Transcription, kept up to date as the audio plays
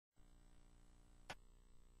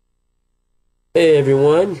Hey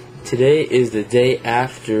everyone, today is the day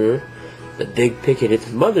after the big picnic. It's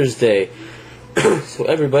Mother's Day. So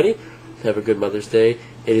everybody, have a good Mother's Day.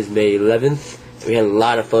 It is May 11th. We had a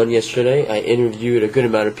lot of fun yesterday. I interviewed a good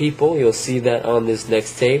amount of people. You'll see that on this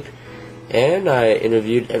next tape. And I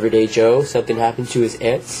interviewed Everyday Joe. Something happened to his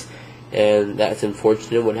aunts, and that's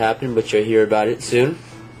unfortunate what happened, but you'll hear about it soon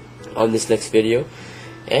on this next video.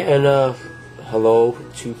 And hello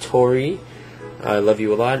to Tori. I love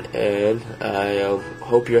you a lot, and I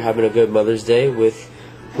hope you're having a good Mother's Day with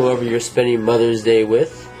whoever you're spending Mother's Day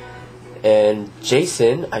with. And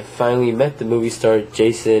Jason, I finally met the movie star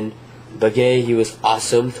Jason Bagay. He was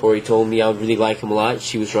awesome. Tori told me I really like him a lot.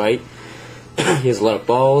 She was right. He has a lot of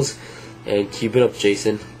balls, and keep it up,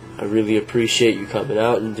 Jason. I really appreciate you coming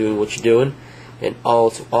out and doing what you're doing. And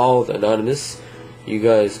to all the Anonymous, you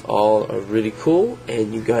guys all are really cool,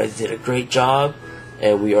 and you guys did a great job.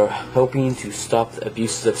 And we are hoping to stop the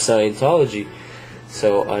abuses of Scientology.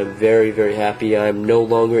 So I'm very, very happy I'm no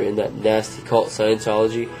longer in that nasty cult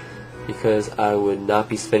Scientology, because I would not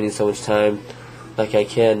be spending so much time like I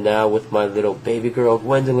can now with my little baby girl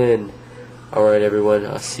Gwendolyn. Alright everyone,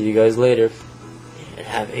 I'll see you guys later. And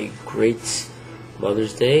have a great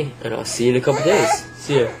Mother's Day, and I'll see you in a couple days.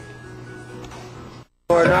 See ya.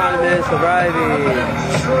 For Anonymous arriving.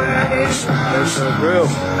 There's the group.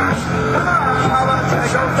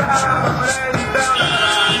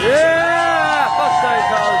 Yeah! Fuck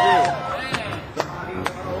Scientology!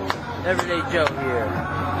 Everyday Joe here.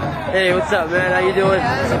 Hey, what's up, man? How you doing?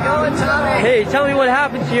 How's it going, Tommy? Hey, tell me what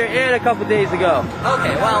happened to your aunt a couple days ago.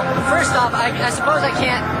 Okay, well, first off, I suppose I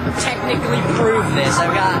can't technically prove this.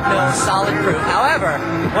 I've got no solid proof. However,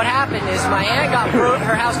 what happened is my aunt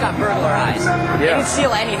her house got burglarized. Yeah. They didn't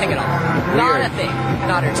steal anything at all. Not a thing.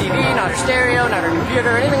 Not her TV, not her stereo, not her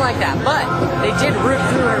computer, anything like that. But they did root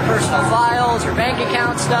through her personal files, her bank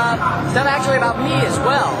account stuff actually about me as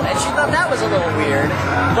well. And she thought that was a little weird.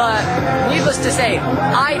 But needless to say,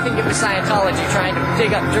 I think it was Scientology trying to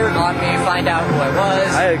dig up dirt on me, find out who I was.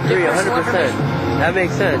 I agree 100%. That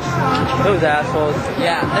makes sense. Those assholes.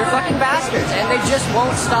 Yeah, they're fucking bastards, and they just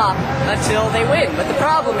won't stop until they win. But the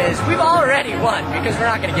problem is, we've already won, because we're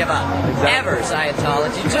not going to give up. Exactly. Ever,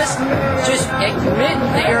 Scientology. Just admit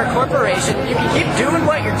that you're a corporation. You can keep doing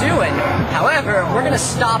what you're doing. However, we're going to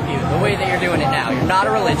stop you the way that you're doing it now. You're not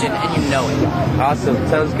a religion, and you know it. Awesome.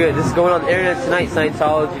 Sounds good. This is going on the internet tonight,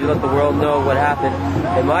 Scientology, to let the world know what happened.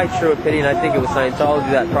 In my true opinion, I think it was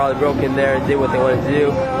Scientology that probably broke in there and did what they wanted to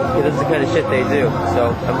do. Because this is the kind of shit they do.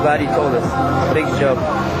 So I'm glad he told us. Thanks, Joe.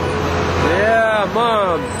 Yeah,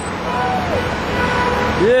 Mom.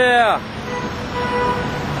 Yeah.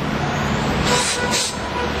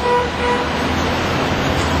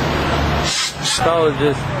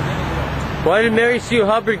 Psychologist. Why did Mary Sue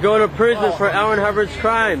Hubbard go to prison for Ellen Hubbard's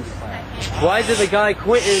crimes? Why did the guy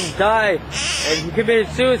Quentin die and he committed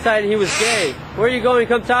suicide and he was gay? Where are you going?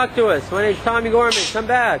 Come talk to us. My name's Tommy Gorman. Come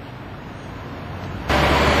back.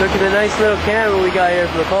 Look at the nice little camera we got here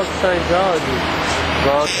from the cult of Scientology.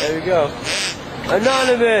 Well, there we go.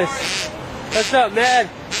 Anonymous! What's up, man?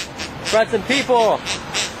 Brought some people.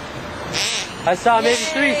 I saw maybe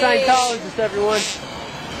 3 Scientologists, everyone.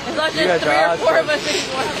 It's not just 3 or 4 of us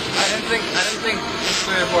anymore. I didn't think just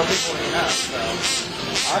 3 or 4 people we have, so.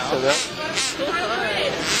 Awesome, man.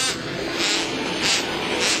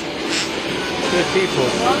 Good people.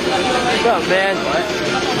 What's up, man? What?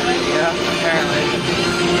 Yeah, apparently.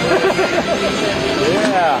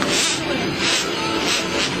 Yeah.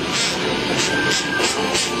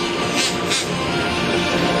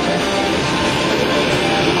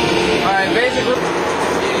 Alright, basically.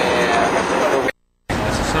 Yeah.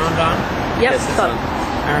 Is the sound on? Yep, Yes, it's on.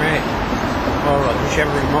 Alright. Well, do you have a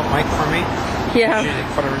remote mic for me? Yeah. You should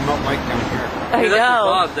put a remote mic down here. I know.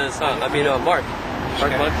 Bob does, huh? I mean, Mark. Mark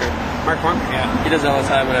Okay. Bunker. Mark Bunker? Yeah. He does it all the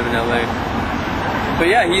time when I'm in LA. But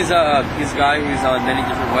yeah, he's a guy who's on many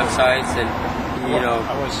different websites, and you know.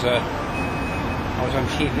 I was on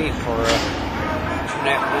TV for 2.5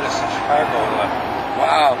 minutes in Chicago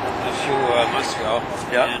Wow. a few months ago.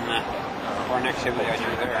 Yeah. And for an activity I do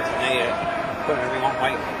there, and they put a remote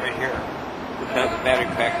mic right here. Okay. The battery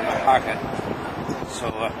pack in my pocket. So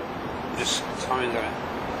just telling that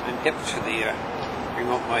I'm hip to the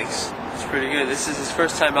remote mics. It's pretty good. This is his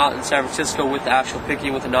first time out in San Francisco with the actual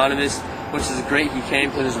picnic with Anonymous, which is great. He came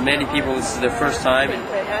because there's many people. This is their first time, and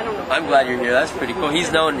I'm glad you're here. That's pretty cool. He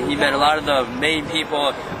met a lot of the main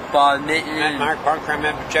people. Bob Mitten. I met Mark Bunker, I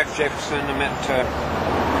met Jeff Jefferson, I met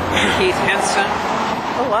Keith Henson.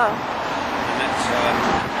 Oh, wow. I met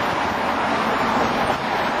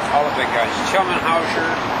all the big guys. Tillman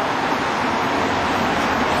Hauser.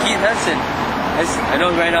 Keith Henson. I know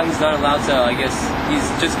right now he's not allowed to. I guess he's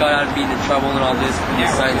just got out of being in trouble and all this. He's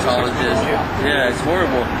a Scientologist. Yeah, it's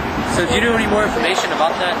horrible. So do you know any more information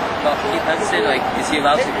about that? About Keith Hudson? Like, is he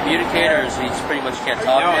allowed to communicate, or is he just pretty much can't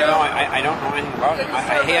talk now? No, I don't know anything about it.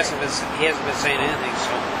 He hasn't been saying anything,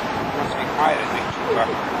 so he wants to be quiet, I think, to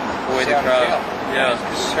avoid the crowd. Yeah.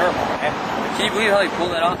 It's terrible. Can you believe how he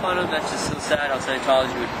pulled that off on him? That's just so sad how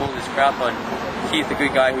Scientology would pull this crap on Keith, a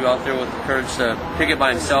good guy who out there with the courage to pick it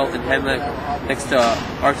by himself in Hemlock next to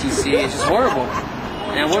RTC. It's just horrible.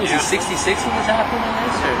 And what was he, 66 when this happened?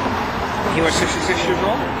 He was 66 years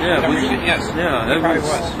old? Yeah, yes. Yeah, he probably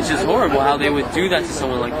was. It's just horrible how they would do that to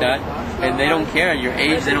someone like that. And they don't care your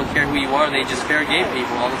age, they don't care who you are, they just fair game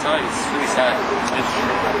people all the time. It's really sad. It's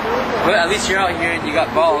true. But at least you're out here and you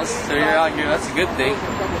got balls, so you're out here, that's a good thing.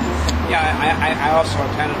 Yeah, I also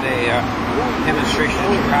attended a demonstration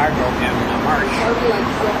in Chicago in March,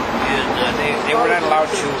 and they were not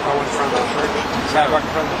allowed to go in front of the church, sidewalk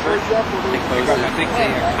in front of the church, because I think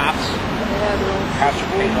the cops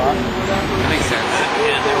were paid off. That makes sense.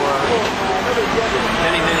 And there were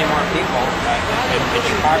many more people in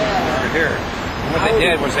Chicago than there were here. And what they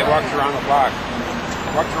did was they walked around the block.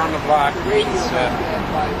 Which is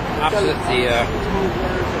opposite the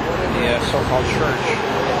so-called church.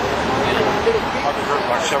 Walked around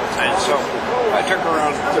the block several times. So I took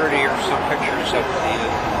around 30 or some pictures of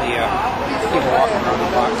the people walking around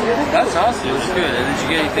the block. That's awesome. It was good. And did you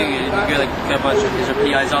get anything? Did you get like a bunch of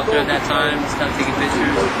PIs out there at that time, stuff taking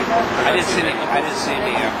pictures? I didn't see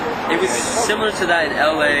any. It was similar to that in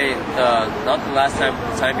LA. Not the last time,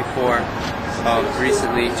 the time before.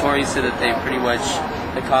 Recently, Tory said that they pretty much,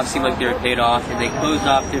 the cops seemed like they were paid off, and they closed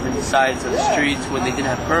off different sides of the streets when they didn't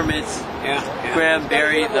have permits. Yeah. Graham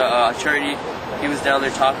Barry, the attorney, he was down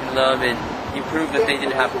there talking to them, and he proved that they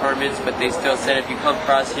didn't have permits, but they still said if you come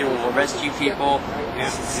across here, we'll arrest you people.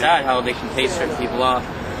 It's sad how they can pay certain people off.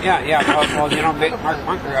 Yeah. Well, you know, Mark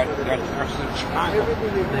Bunker got arrested in Chicago,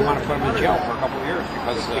 and they want to put him in jail for a couple of years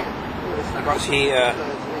because he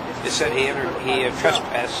said he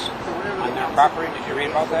trespassed on their property. Did you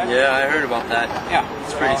read about that? Yeah, I heard about that. Yeah.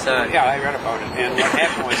 It's pretty sad. Yeah, I read about it. And what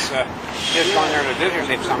happened was he was going there to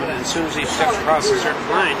videotape someone, and as soon as he stepped across a certain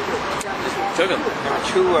line, took him. There were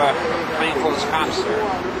two plainclothes cops there,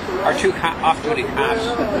 or two off-duty cops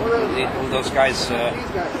who those guys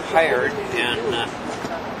hired, and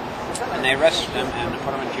they arrested him and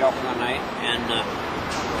put him in jail for the night. And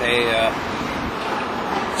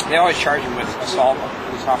they always charge him with assault of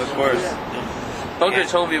police officers. Of course. Bunker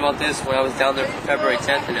told me about this when I was down there for February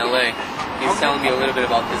 10th in LA. He was telling me a little bit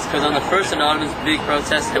about this. Because on the first Anonymous big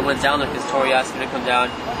protest, I went down there because Tory asked me to come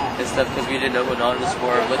down and stuff because we didn't know who Anonymous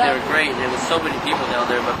were. But they were great, and there was so many people down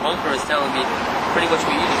there. But Bunker was telling me pretty much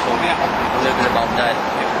what you just told me a little bit about that,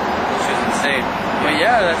 which was insane. But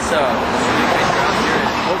yeah, that's really great you're out here.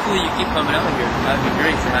 And hopefully you keep coming out here. That'd be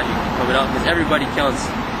great to have you keep coming out because everybody counts.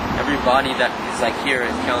 Everybody that is like here,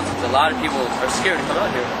 it counts. A lot of people are scared to come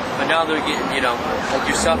out here. But now they're getting, you know, like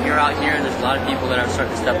yourself, you're out here, and there's a lot of people that are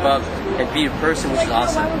starting to step up and be a person, which is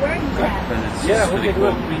awesome. It's really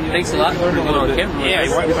cool. Thanks a lot for going on camera. Yeah,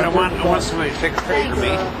 but I want somebody to take a picture of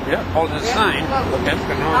me, holding a sign. Okay. You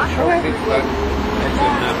can show people that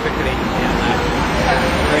have been picketing in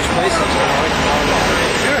various places.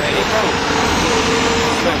 Sure.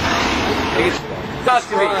 Talk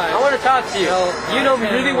to me. I want to talk to you. You know me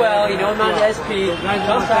really well. You know I'm not an SP.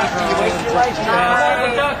 Come talk to me. You're wasting your life.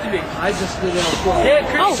 Come talk to me. I just did it. Yeah,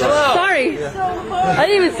 Chris, hello. Sorry. I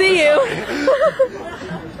didn't even see you.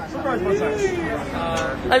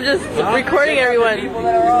 I'm just recording everyone. People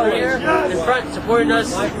that are all here in front supporting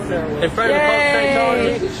us in front of the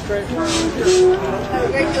Scientology.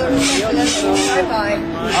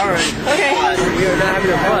 Alright. Okay. We are not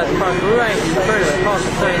having a bus parked right in front of the cult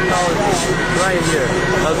of Scientology. Right here.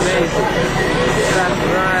 Amazing. That's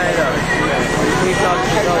right up. Keep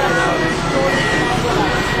talking out.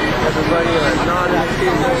 Everybody are anonymous.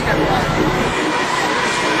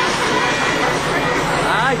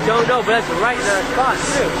 I don't know, but that's right in our spot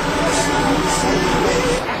too.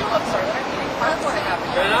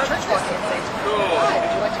 Cool.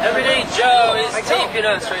 Everyday Joe is taping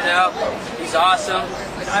us right now. He's awesome.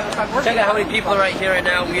 Check out how many people are right here right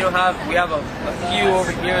now. We have a few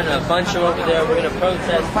over here and a bunch over there. We're gonna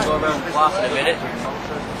protest and go around the block in a minute.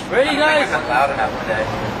 Ready, guys? I'm loud enough today.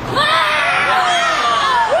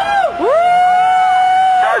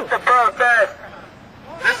 That's the protest.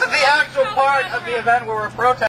 This is the actual part of the event where we're protesting.